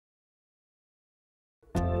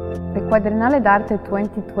The Quadriennale d'Arte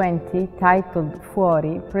 2020, titled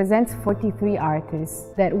Fuori, presents 43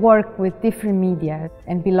 artists that work with different media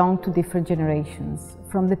and belong to different generations,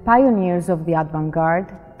 from the pioneers of the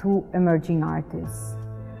avant-garde to emerging artists.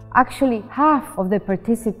 Actually, half of the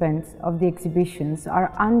participants of the exhibitions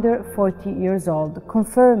are under 40 years old,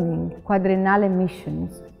 confirming Quadriennale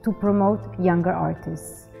missions to promote younger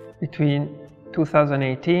artists. Between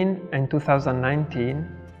 2018 and 2019,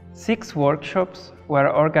 6 workshops were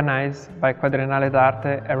organized by Quadriennale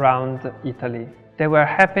d'Arte around Italy. They were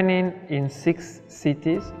happening in 6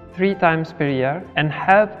 cities, 3 times per year, and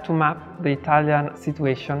helped to map the Italian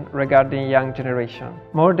situation regarding young generation.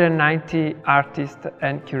 More than 90 artists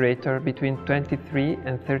and curators between 23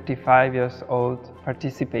 and 35 years old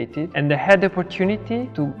participated, and they had the opportunity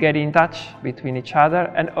to get in touch between each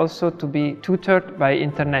other and also to be tutored by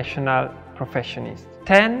international professionists.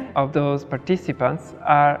 10 of those participants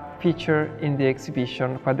are featured in the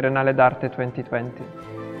exhibition Quadriennale d'Arte 2020.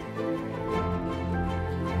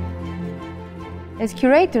 As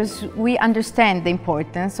curators, we understand the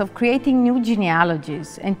importance of creating new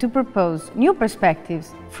genealogies and to propose new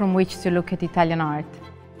perspectives from which to look at Italian art.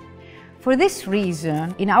 For this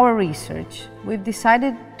reason, in our research, we've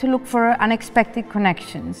decided to look for unexpected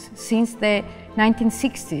connections since the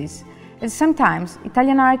 1960s, as sometimes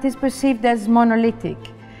Italian art is perceived as monolithic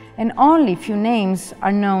and only few names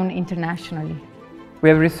are known internationally. We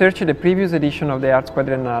have researched the previous edition of the Art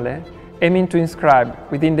Quadriennale, aiming to inscribe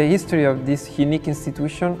within the history of this unique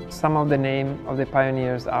institution some of the names of the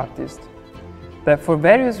pioneers artists that for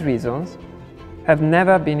various reasons have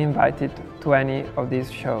never been invited to any of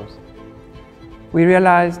these shows. We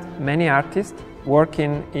realized many artists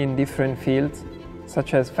working in different fields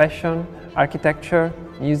such as fashion, architecture,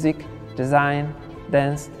 music, design,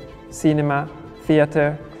 dance, cinema,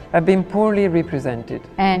 theater, have been poorly represented.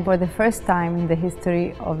 And for the first time in the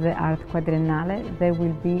history of the Art Quadriennale, there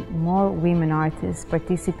will be more women artists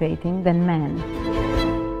participating than men.